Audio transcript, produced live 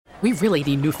We really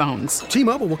need new phones.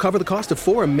 T-Mobile will cover the cost of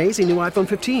 4 amazing new iPhone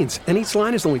 15s, and each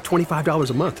line is only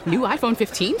 $25 a month. New iPhone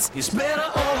 15s? It's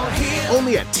better over here.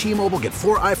 Only at T-Mobile, get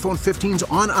 4 iPhone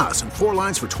 15s on us and 4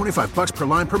 lines for $25 per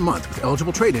line per month with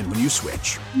eligible trade-in when you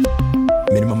switch.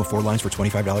 Minimum of 4 lines for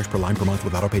 $25 per line per month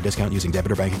with autopay discount using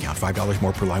debit or bank account. $5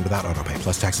 more per line without autopay,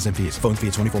 plus taxes and fees. Phone fee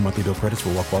at 24 monthly bill credits for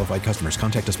well-qualified customers.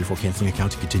 Contact us before canceling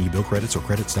account to continue bill credits or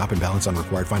credit stop and balance on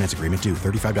required finance agreement due.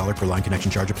 $35 per line connection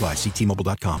charge applies. See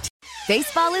T-Mobile.com.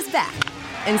 Baseball is back,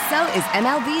 and so is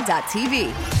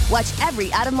MLB.tv. Watch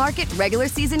every out-of-market regular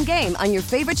season game on your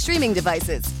favorite streaming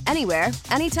devices. Anywhere,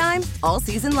 anytime, all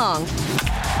season long.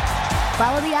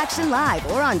 Follow the action live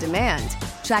or on demand.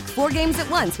 Track 4 games at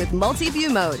once with multi-view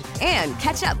mode and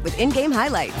catch up with in-game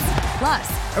highlights.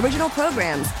 Plus, original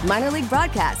programs, minor league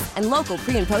broadcasts, and local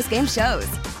pre- and post-game shows.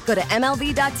 Go to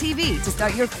MLB.tv to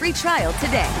start your free trial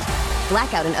today.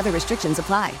 Blackout and other restrictions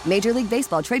apply. Major League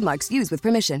Baseball trademarks used with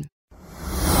permission.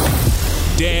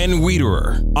 Dan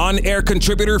Wiederer, on-air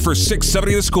contributor for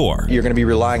 670 The Score. You're going to be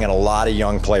relying on a lot of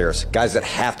young players, guys that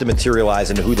have to materialize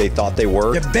into who they thought they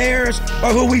were. The Bears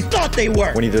are who we thought they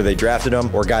were. When either they drafted them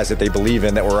or guys that they believe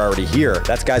in that were already here.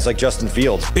 That's guys like Justin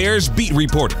Fields. Bears beat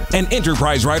reporter and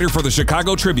enterprise writer for the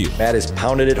Chicago Tribune. Matt has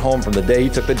pounded it home from the day he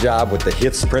took the job with the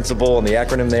HITS principle and the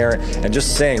acronym there, and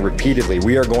just saying repeatedly,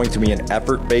 we are going to be an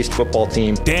effort-based football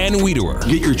team. Dan Wiederer.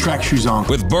 Get your track shoes on.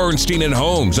 With Bernstein and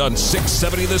Holmes on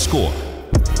 670 The Score.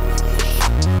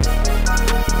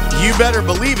 You better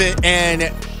believe it, and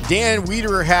Dan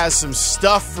Wiederer has some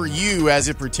stuff for you as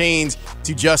it pertains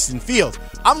to Justin Fields.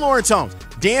 I'm Lawrence Holmes.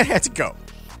 Dan had to go.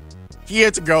 He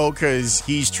had to go because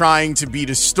he's trying to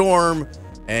beat a storm,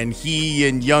 and he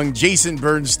and young Jason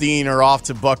Bernstein are off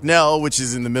to Bucknell, which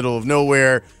is in the middle of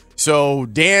nowhere. So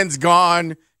Dan's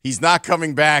gone. He's not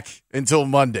coming back until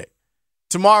Monday.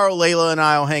 Tomorrow, Layla and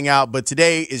I will hang out, but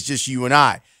today is just you and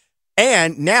I.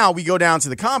 And now we go down to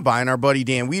the Combine, our buddy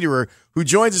Dan Wiederer, who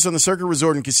joins us on the Circa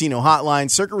Resort and Casino hotline.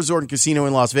 Circa Resort and Casino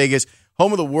in Las Vegas,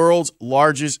 home of the world's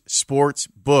largest sports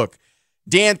book.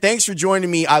 Dan, thanks for joining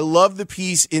me. I love the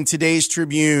piece in today's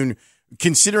Tribune,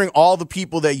 considering all the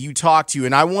people that you talked to,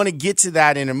 and I want to get to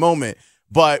that in a moment.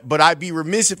 But I'd be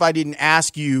remiss if I didn't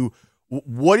ask you,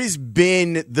 what has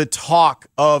been the talk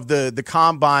of the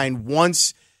Combine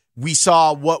once we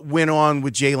saw what went on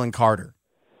with Jalen Carter?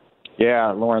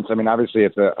 Yeah, Lawrence, I mean, obviously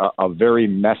it's a very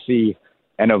messy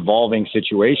and evolving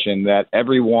situation that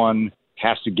everyone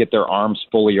has to get their arms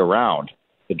fully around.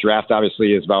 The draft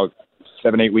obviously is about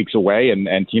 7-8 weeks away, and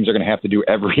teams are going to have to do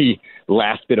every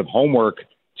last bit of homework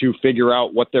to figure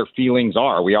out what their feelings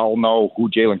are. We all know who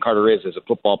Jalen Carter is as a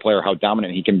football player, how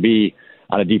dominant he can be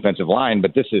on a defensive line,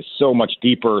 but this is so much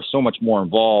deeper, so much more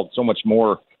involved, so much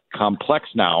more complex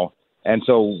now. And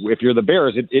so if you're the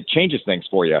Bears, it changes things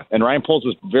for you. And Ryan Poles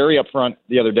was very upfront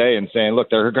the other day and saying, look,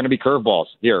 there are going to be curveballs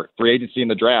here, free agency in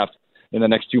the draft in the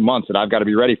next 2 months that I've got to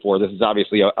be ready for. This is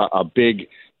obviously a big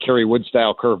Kerry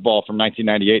Wood-style curveball from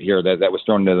 1998 here that was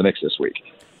thrown into the mix this week.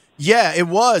 Yeah, it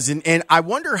was. And I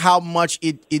wonder how much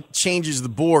it changes the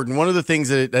board. And one of the things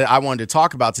that I wanted to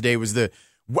talk about today was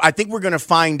I think we're going to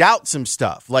find out some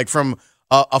stuff, like from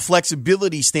a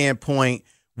flexibility standpoint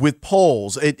with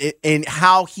Poles and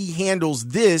how he handles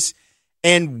this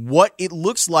and what it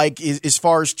looks like as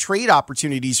far as trade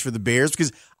opportunities for the Bears.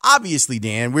 Because obviously,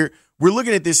 Dan, we're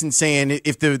looking at this and saying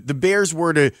if the Bears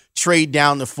were to trade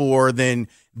down to 4, then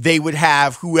they would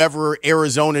have whoever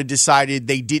Arizona decided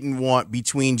they didn't want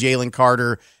between Jalen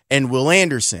Carter and Will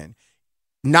Anderson.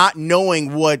 Not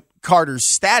knowing what Carter's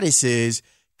status is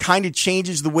kind of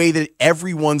changes the way that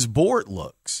everyone's board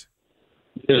looks.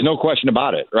 There's no question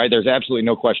about it, right? There's absolutely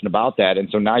no question about that. And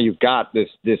so now you've got this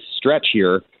stretch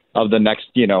here of the next,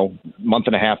 month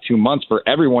and a half, 2 months for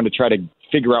everyone to try to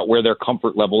figure out where their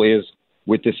comfort level is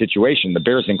with this situation. The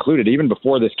Bears included. Even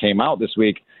before this came out this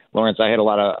week, Lawrence, I had a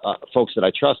lot of folks that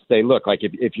I trust say, look, like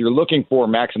if you're looking for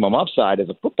maximum upside as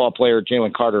a football player,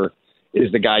 Jalen Carter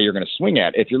is the guy you're going to swing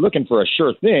at. If you're looking for a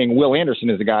sure thing, Will Anderson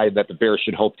is the guy that the Bears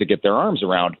should hope to get their arms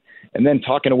around. And then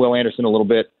talking to Will Anderson a little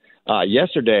bit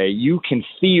yesterday, you can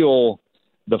feel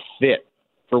the fit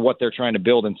for what they're trying to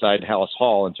build inside Hallis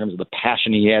Hall in terms of the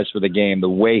passion he has for the game, the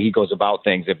way he goes about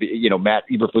things. If Matt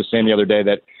Eberflus saying the other day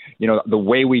that the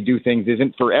way we do things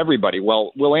isn't for everybody.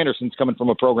 Well, Will Anderson's coming from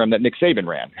a program that Nick Saban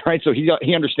ran, right? So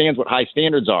he understands what high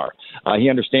standards are. He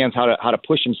understands how to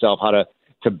push himself, how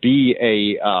to be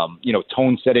a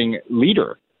tone-setting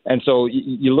leader. And so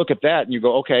you look at that and you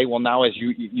go, okay, well now as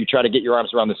you try to get your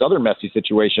arms around this other messy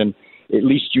situation, at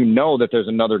least you know that there's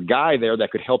another guy there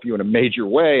that could help you in a major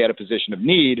way at a position of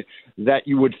need that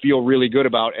you would feel really good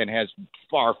about and has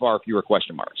far, far fewer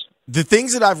question marks. The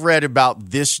things that I've read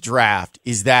about this draft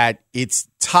is that it's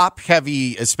top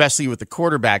heavy, especially with the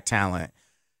quarterback talent.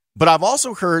 But I've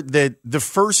also heard that the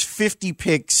first 50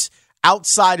 picks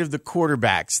outside of the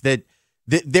quarterbacks, that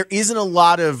there isn't a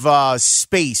lot of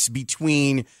space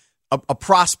between a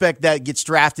prospect that gets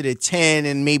drafted at 10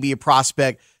 and maybe a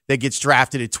prospect that gets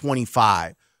drafted at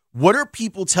 25. What are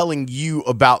people telling you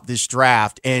about this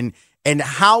draft, and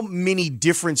how many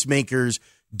difference makers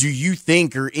do you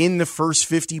think are in the first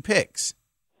 50 picks?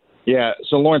 Yeah,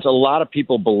 so Lawrence, a lot of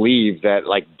people believe that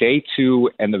like day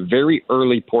 2 and the very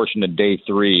early portion of day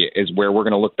 3 is where we're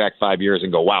going to look back 5 years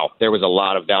and go, wow, there was a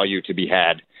lot of value to be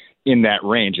had in that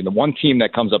range. And the one team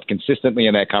that comes up consistently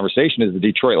in that conversation is the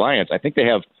Detroit Lions. I think they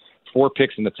have 4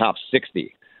 picks in the top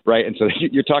 60, right? And so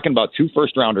you're talking about 2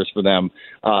 first-rounders for them,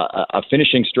 a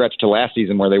finishing stretch to last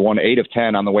season where they won 8 of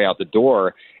 10 on the way out the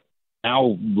door.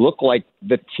 Now look like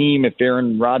the team, if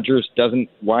Aaron Rodgers doesn't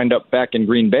wind up back in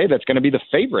Green Bay, that's going to be the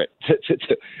favorite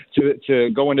to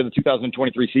go into the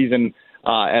 2023 season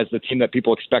as the team that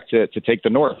people expect to take the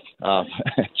North.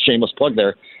 Shameless plug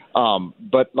there.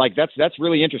 But like that's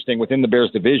really interesting within the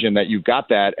Bears division that you've got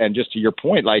that. And just to your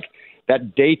point, like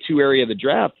that day 2 area of the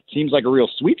draft seems like a real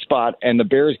sweet spot, and the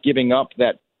Bears giving up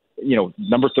that,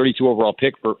 number 32 overall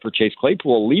pick for Chase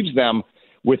Claypool leaves them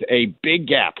with a big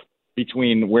gap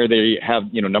between where they have,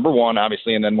 number 1,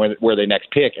 obviously, and then where they next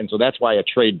pick. And so that's why a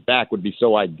trade back would be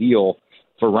so ideal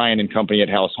for Ryan and company at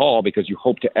Halas Hall, because you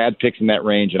hope to add picks in that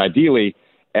range and ideally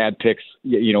add picks,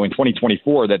 in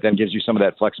 2024 that then gives you some of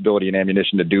that flexibility and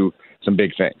ammunition to do some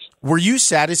big things. Were you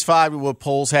satisfied with what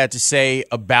Poles had to say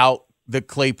about the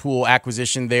Claypool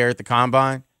acquisition there at the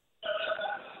Combine?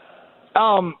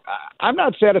 I'm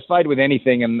not satisfied with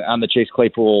anything on the Chase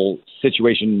Claypool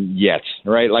situation yet,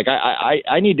 right? Like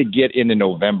I need to get into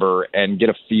November and get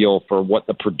a feel for what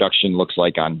the production looks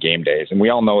like on game days. And we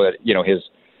all know that,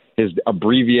 his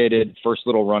abbreviated first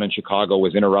little run in Chicago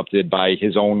was interrupted by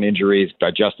his own injuries, by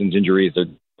Justin's injuries. There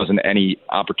wasn't any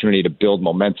opportunity to build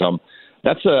momentum.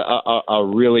 That's a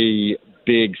really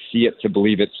big see it to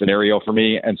believe it scenario for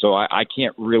me. And so I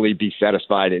can't really be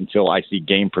satisfied until I see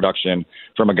game production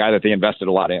from a guy that they invested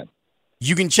a lot in.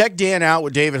 You can check Dan out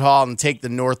with David Hall and Take the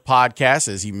North podcast,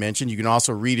 as he mentioned. You can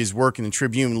also read his work in the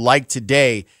Tribune, like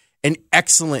today, an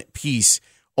excellent piece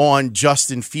on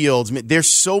Justin Fields. There's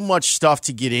so much stuff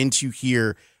to get into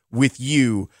here with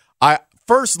you.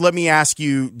 First, let me ask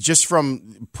you, just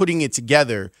from putting it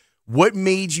together, what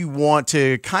made you want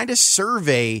to kind of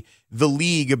survey the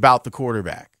league about the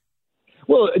quarterback?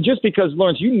 Well, just because,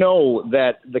 Lawrence,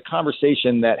 that the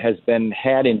conversation that has been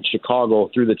had in Chicago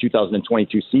through the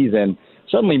 2022 season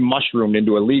suddenly mushroomed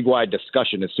into a league-wide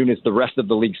discussion as soon as the rest of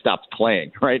the league stopped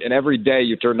playing, right? And every day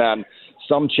you turn on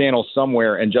some channel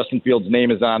somewhere and Justin Fields'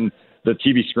 name is on the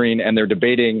TV screen and they're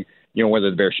debating, whether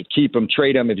the Bears should keep him,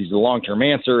 trade him, if he's a long-term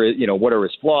answer, what are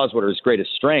his flaws, what are his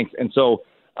greatest strengths. And so,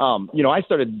 I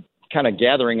started kind of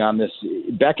gathering on this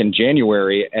back in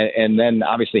January and then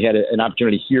obviously had an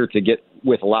opportunity here to get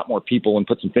with a lot more people and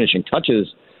put some finishing touches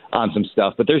on some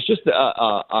stuff. But there's just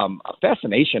a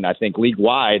fascination, I think,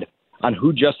 league-wide on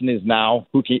who Justin is now,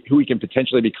 who he can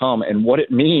potentially become, and what it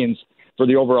means for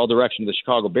the overall direction of the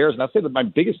Chicago Bears. And I'd say that my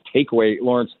biggest takeaway,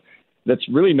 Lawrence, that's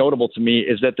really notable to me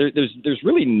is that there's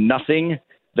really nothing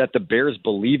that the Bears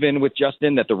believe in with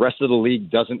Justin that the rest of the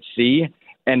league doesn't see.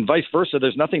 And vice versa,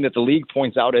 there's nothing that the league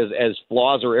points out as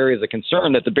flaws or areas of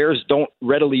concern that the Bears don't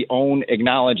readily own,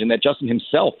 acknowledge, and that Justin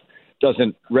himself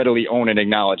doesn't readily own and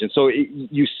acknowledge. And so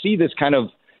you see this kind of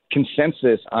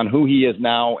consensus on who he is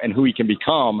now and who he can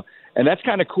become. And that's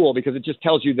kind of cool because it just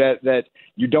tells you that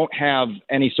you don't have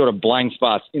any sort of blind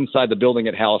spots inside the building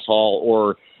at Halas Hall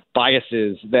or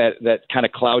biases that kind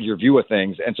of cloud your view of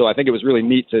things. And so I think it was really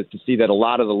neat to see that a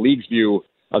lot of the league's view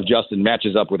of Justin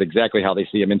matches up with exactly how they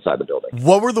see him inside the building.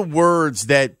 What were the words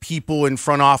that people in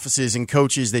front offices and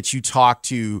coaches that you talked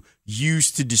to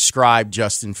used to describe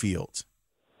Justin Fields?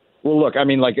 Well, look, I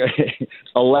mean, like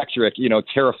electric,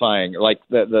 terrifying, like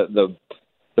the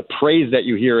praise that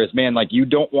you hear is, man, like you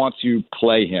don't want to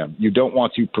play him. You don't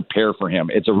want to prepare for him.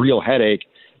 It's a real headache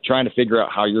trying to figure out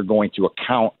how you're going to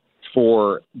account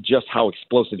for just how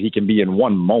explosive he can be in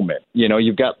one moment.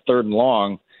 You've got 3rd and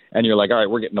long and you're like, all right,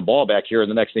 we're getting the ball back here.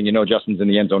 And the next thing you know, Justin's in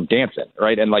the end zone dancing,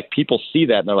 right? And like people see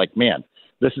that and they're like, man,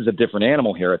 this is a different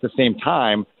animal here. At the same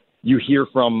time, you hear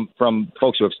from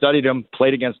folks who have studied him,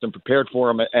 played against him, prepared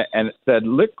for him, and said,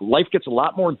 look, life gets a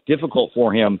lot more difficult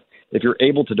for him if you're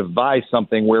able to devise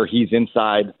something where he's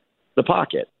inside the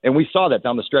pocket. And we saw that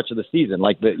down the stretch of the season.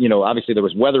 Like, obviously there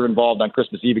was weather involved on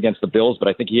Christmas Eve against the Bills, but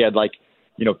I think he had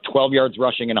 12 yards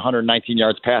rushing and 119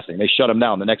 yards passing. They shut him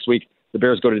down. The next week, the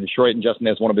Bears go to Detroit, and Justin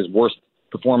has one of his worst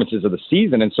performances of the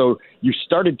season. And so you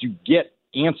started to get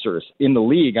answers in the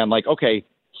league on like, okay,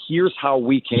 here's how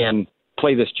we can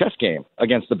play this chess game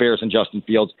against the Bears and Justin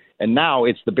Fields. And now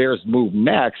it's the Bears' move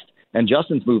next and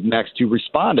Justin's move next to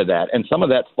respond to that. And some of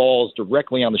that falls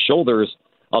directly on the shoulders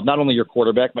of not only your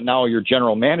quarterback, but now your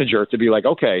general manager to be like,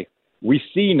 okay, we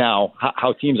see now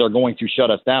how teams are going to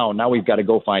shut us down. Now we've got to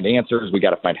go find answers. We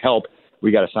got to find help.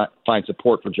 We got to find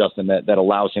support for Justin that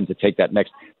allows him to take that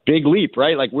next big leap,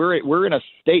 right? Like we're in a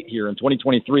state here in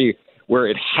 2023 where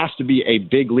it has to be a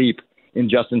big leap in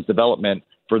Justin's development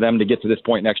for them to get to this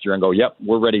point next year and go, yep,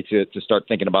 we're ready to start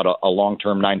thinking about a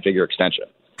long-term 9-figure extension.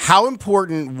 How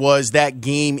important was that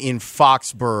game in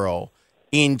Foxborough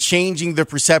in changing the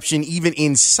perception even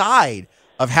inside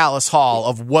of Hallis Hall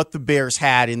of what the Bears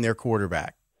had in their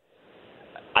quarterback?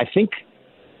 I think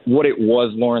what it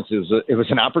was, Lawrence, is it was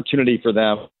an opportunity for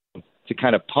them to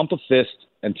kind of pump a fist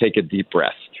and take a deep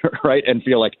breath, right? And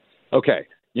feel like, okay,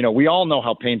 we all know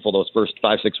how painful those first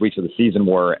 5-6 weeks of the season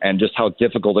were and just how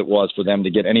difficult it was for them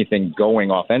to get anything going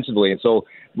offensively. And so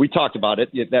we talked about it,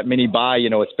 that mini bye,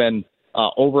 it's been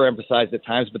overemphasized at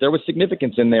times, but there was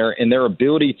significance in their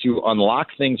ability to unlock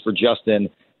things for Justin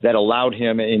that allowed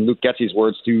him, in Luke Getsy's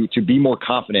words, to be more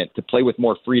confident, to play with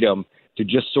more freedom, to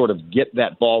just sort of get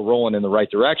that ball rolling in the right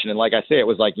direction. And like I say, it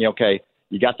was like, okay,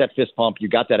 you got that fist pump, you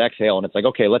got that exhale, and it's like,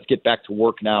 okay, let's get back to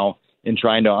work now in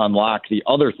trying to unlock the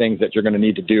other things that you're going to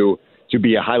need to do to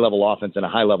be a high-level offense and a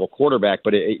high-level quarterback.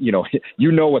 But,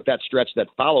 what that stretch that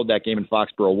followed that game in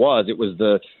Foxborough was. It was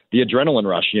the adrenaline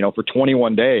rush, for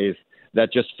 21 days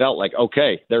that just felt like,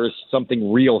 okay, there is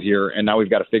something real here, and now we've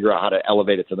got to figure out how to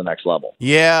elevate it to the next level.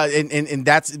 Yeah, and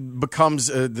that becomes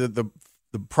the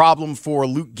problem for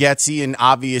Luke Getsy and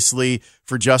obviously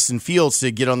for Justin Fields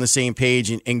to get on the same page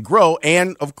and grow,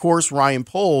 and, of course, Ryan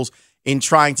Poles in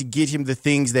trying to get him the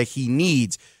things that he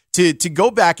needs. To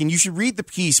go back, and you should read the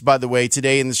piece, by the way,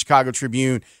 today in the Chicago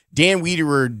Tribune. Dan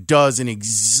Wiederer does an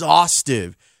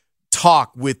exhaustive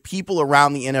talk with people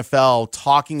around the NFL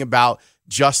talking about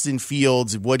Justin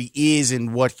Fields, what he is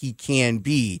and what he can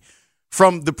be.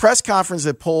 From the press conference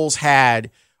that Poles had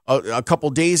a couple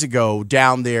days ago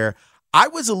down there, I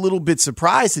was a little bit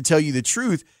surprised, to tell you the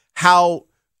truth, how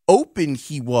open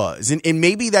he was. And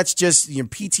maybe that's just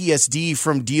PTSD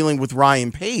from dealing with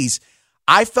Ryan Pace.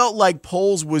 I felt like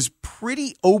Poles was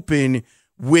pretty open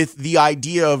with the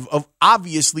idea of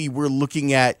obviously we're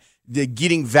looking at the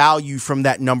getting value from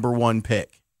that number one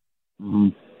pick. Mm-hmm.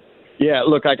 Yeah,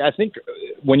 look, I think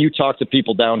when you talk to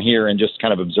people down here and just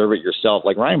kind of observe it yourself,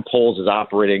 like Ryan Poles is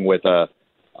operating with a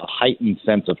heightened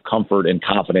sense of comfort and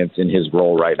confidence in his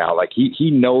role right now. Like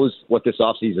he knows what this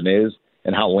offseason is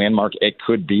and how landmark it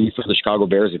could be for the Chicago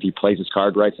Bears if he plays his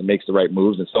card right and makes the right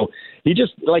moves. And so he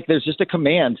just, there's just a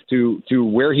command to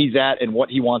where he's at and what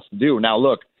he wants to do. Now,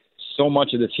 look, so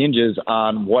much of this hinges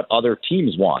on what other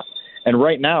teams want. And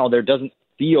right now, there doesn't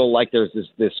feel like there's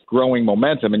this growing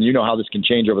momentum, and you know how this can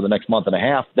change over the next month and a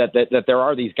half, that there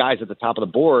are these guys at the top of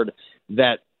the board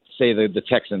that, say, the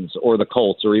Texans or the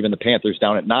Colts or even the Panthers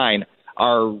down at 9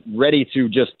 are ready to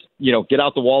just, get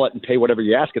out the wallet and pay whatever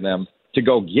you ask of them to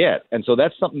go get. And so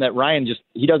that's something that Ryan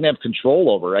he doesn't have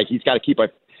control over, right? He's got to keep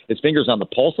his fingers on the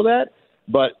pulse of that,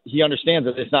 but he understands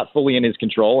that it's not fully in his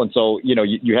control. And so,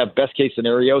 you have best case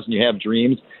scenarios and you have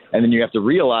dreams, and then you have to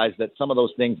realize that some of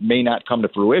those things may not come to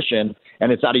fruition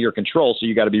and it's out of your control. So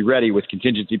you got to be ready with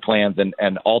contingency plans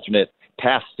and alternate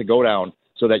paths to go down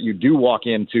so that you do walk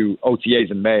into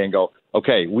OTAs in May and go,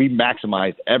 okay, we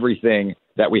maximized everything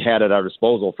that we had at our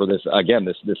disposal for this, again,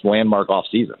 this landmark off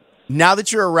season. Now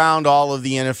that you're around all of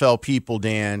the NFL people,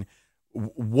 Dan,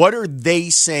 what are they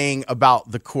saying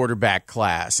about the quarterback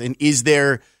class? And is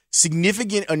there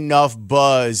significant enough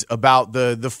buzz about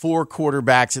the 4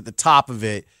 quarterbacks at the top of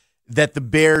it that the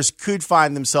Bears could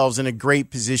find themselves in a great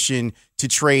position to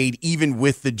trade even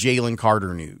with the Jalen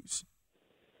Carter news?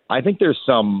 I think there's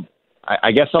some,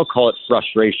 I guess I'll call it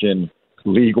frustration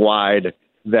league-wide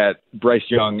that Bryce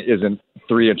Young isn't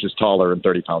 3 inches taller and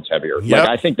 30 pounds heavier. Yep.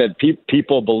 I think that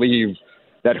people believe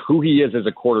that who he is as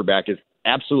a quarterback is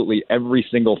absolutely every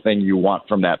single thing you want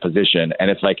from that position. And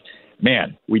it's like,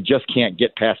 man, we just can't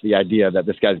get past the idea that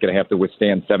this guy's going to have to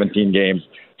withstand 17 games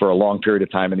for a long period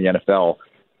of time in the NFL,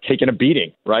 taking a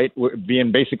beating, right?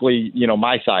 Being basically,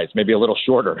 my size, maybe a little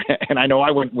shorter. And I know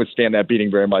I wouldn't withstand that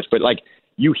beating very much, but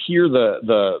you hear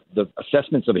the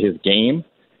assessments of his game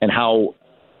and how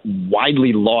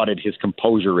widely lauded his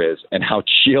composure is and how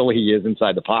chill he is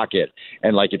inside the pocket.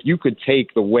 And if you could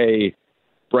take the way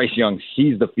Bryce Young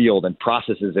sees the field and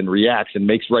processes and reacts and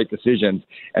makes right decisions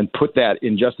and put that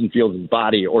in Justin Fields'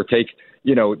 body, or take,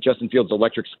 Justin Fields'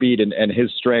 electric speed and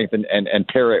his strength and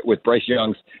pair it with Bryce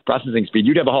Young's processing speed,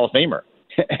 you'd have a Hall of Famer.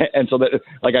 And so that,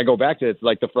 like, I go back to, it's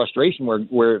like the frustration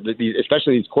where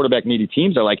especially these quarterback needy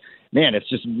teams are like, man, it's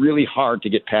just really hard to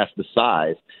get past the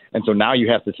size. And so now you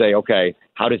have to say, okay,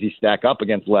 how does he stack up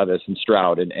against Levis and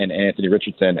Stroud and Anthony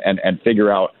Richardson, and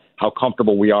figure out how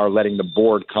comfortable we are letting the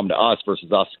board come to us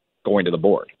versus us going to the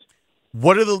board.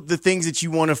 What are the things that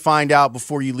you want to find out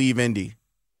before you leave Indy?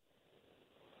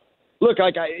 Look,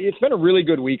 it's been a really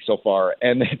good week so far,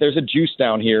 and there's a juice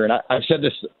down here. And I've said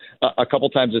this a couple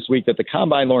times this week, that the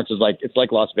Combine, Lawrence, is it's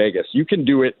like Las Vegas. You can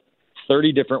do it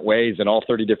 30 different ways, and all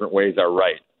 30 different ways are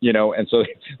right, And so,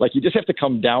 you just have to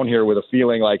come down here with a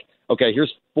feeling like, okay,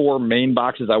 here's 4 main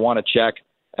boxes I want to check,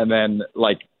 and then,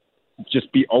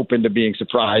 just be open to being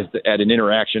surprised at an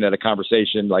interaction, at a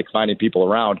conversation, finding people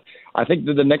around. I think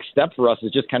that the next step for us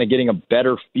is just kind of getting a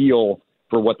better feel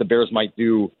for what the Bears might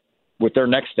do with their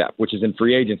next step, which is in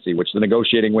free agency, which the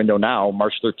negotiating window now,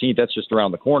 March 13th, that's just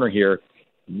around the corner here.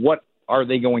 What are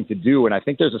they going to do? And I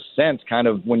think there's a sense kind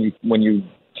of when you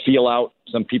feel out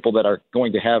some people that are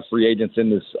going to have free agents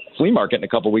in this flea market in a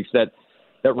couple of weeks, that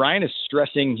Ryan is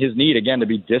stressing his need again to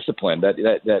be disciplined,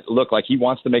 that look like he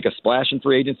wants to make a splash in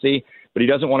free agency, but he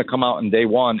doesn't want to come out in day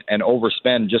one and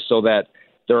overspend just so that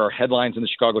there are headlines in the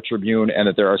Chicago Tribune and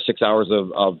that there are 6 hours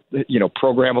of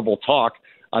programmable talk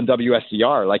on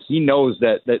WSCR. He knows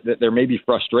that there may be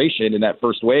frustration in that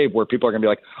first wave where people are going to be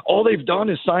like, all they've done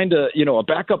is signed a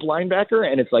backup linebacker.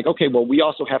 And it's like, okay, well, we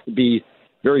also have to be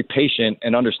very patient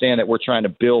and understand that we're trying to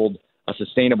build a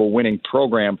sustainable winning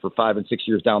program for 5 and 6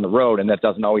 years down the road. And that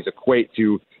doesn't always equate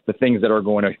to the things that are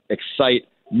going to excite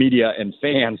media and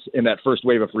fans in that first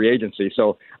wave of free agency.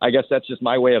 So I guess that's just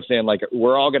my way of saying,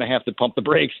 we're all going to have to pump the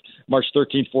brakes March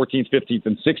 13th, 14th, 15th,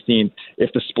 and 16th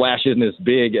if the splash isn't as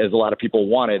big as a lot of people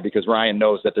wanted, because Ryan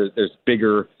knows that there's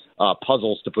bigger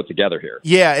puzzles to put together here.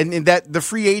 Yeah, and that the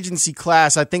free agency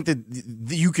class, I think that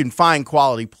you can find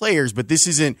quality players, but this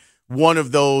isn't one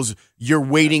of those you're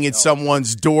waiting at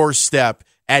someone's doorstep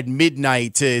at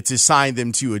midnight to sign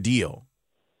them to a deal.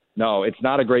 No, it's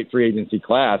not a great free agency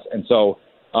class. And so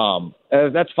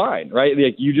that's fine, right?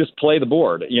 You just play the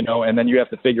board, and then you have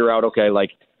to figure out, okay,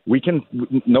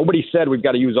 nobody said we've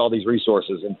got to use all these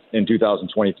resources in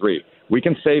 2023. We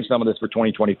can save some of this for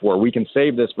 2024. We can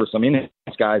save this for some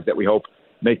in-house guys that we hope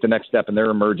make the next step in their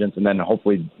emergence and then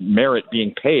hopefully merit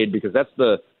being paid, because that's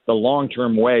the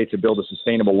long-term way to build a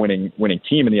sustainable winning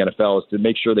team in the NFL, is to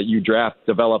make sure that you draft,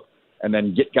 develop, and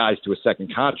then get guys to a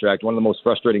second contract. One of the most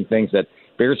frustrating things that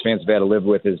Bears fans have had to live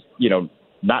with is,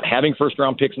 not having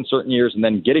first-round picks in certain years and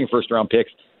then getting first-round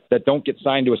picks that don't get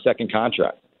signed to a second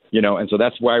contract, And so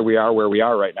that's why we are where we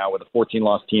are right now with a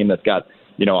 14-loss team that's got,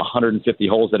 150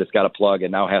 holes that it's got to plug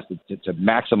and now has to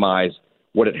maximize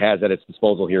what it has at its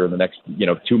disposal here in the next,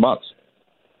 2 months.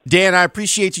 Dan, I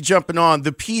appreciate you jumping on.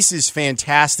 The piece is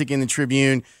fantastic in the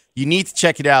Tribune. You need to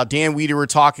check it out. Dan Wiederer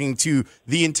talking to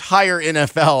the entire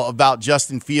NFL about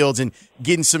Justin Fields and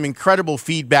getting some incredible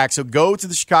feedback. So go to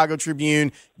the Chicago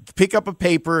Tribune, pick up a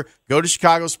paper, go to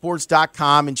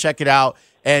chicagosports.com and check it out.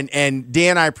 And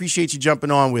Dan, I appreciate you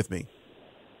jumping on with me.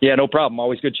 Yeah, no problem.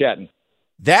 Always good chatting.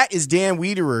 That is Dan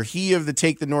Wiederer, he of the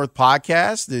Take the North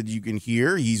podcast that you can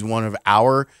hear. He's one of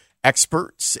our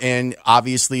experts and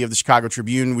obviously of the Chicago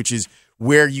Tribune, which is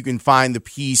where you can find the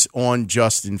piece on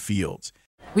Justin Fields.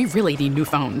 We really need new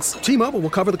phones. T-Mobile will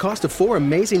cover the cost of 4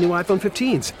 amazing new iPhone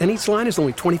 15s, and each line is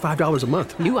only $25 a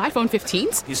month. New iPhone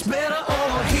 15s? It's better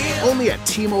over here. Only at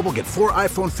T-Mobile, get 4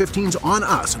 iPhone 15s on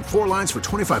us and 4 lines for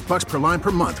 $25 per line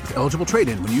per month with eligible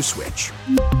trade-in when you switch.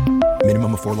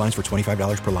 Minimum of 4 lines for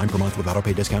 $25 per line per month with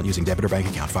autopay discount using debit or bank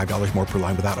account. $5 more per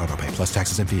line without autopay, plus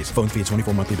taxes and fees. Phone fee at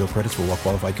 24 monthly bill credits for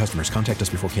well-qualified customers. Contact us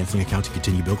before canceling account to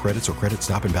continue bill credits or credit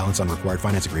stop and balance on required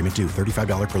finance agreement due.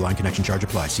 $35 per line connection charge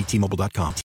applies. See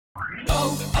T-Mobile.com.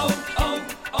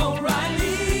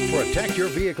 O'Reilly. Protect your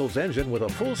vehicle's engine with a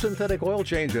full synthetic oil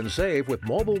change and save with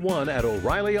Mobil 1 at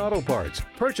O'Reilly Auto Parts.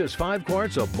 Purchase 5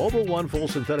 quarts of Mobil 1 full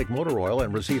synthetic motor oil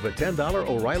and receive a $10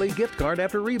 O'Reilly gift card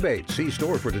after rebate. See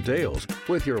store for details.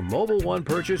 With your Mobil 1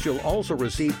 purchase, you'll also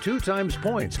receive 2 times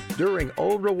points during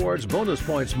Old Rewards Bonus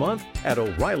Points Month at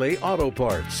O'Reilly Auto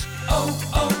Parts.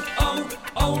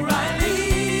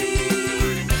 O'Reilly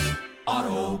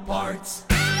Auto Parts.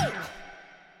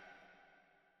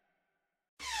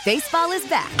 Baseball is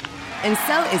back, and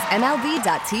so is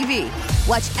MLB.tv.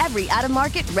 Watch every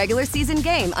out-of-market, regular season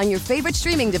game on your favorite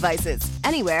streaming devices,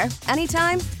 anywhere,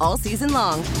 anytime, all season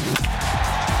long.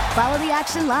 Follow the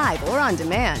action live or on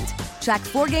demand. Track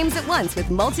 4 games at once with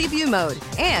multi-view mode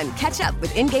and catch up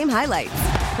with in-game highlights.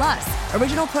 Plus,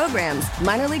 original programs,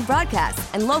 minor league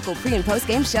broadcasts, and local pre- and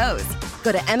post-game shows.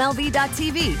 Go to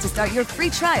MLB.tv to start your free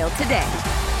trial today.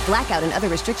 Blackout and other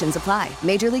restrictions apply.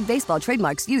 Major League Baseball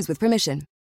trademarks used with permission.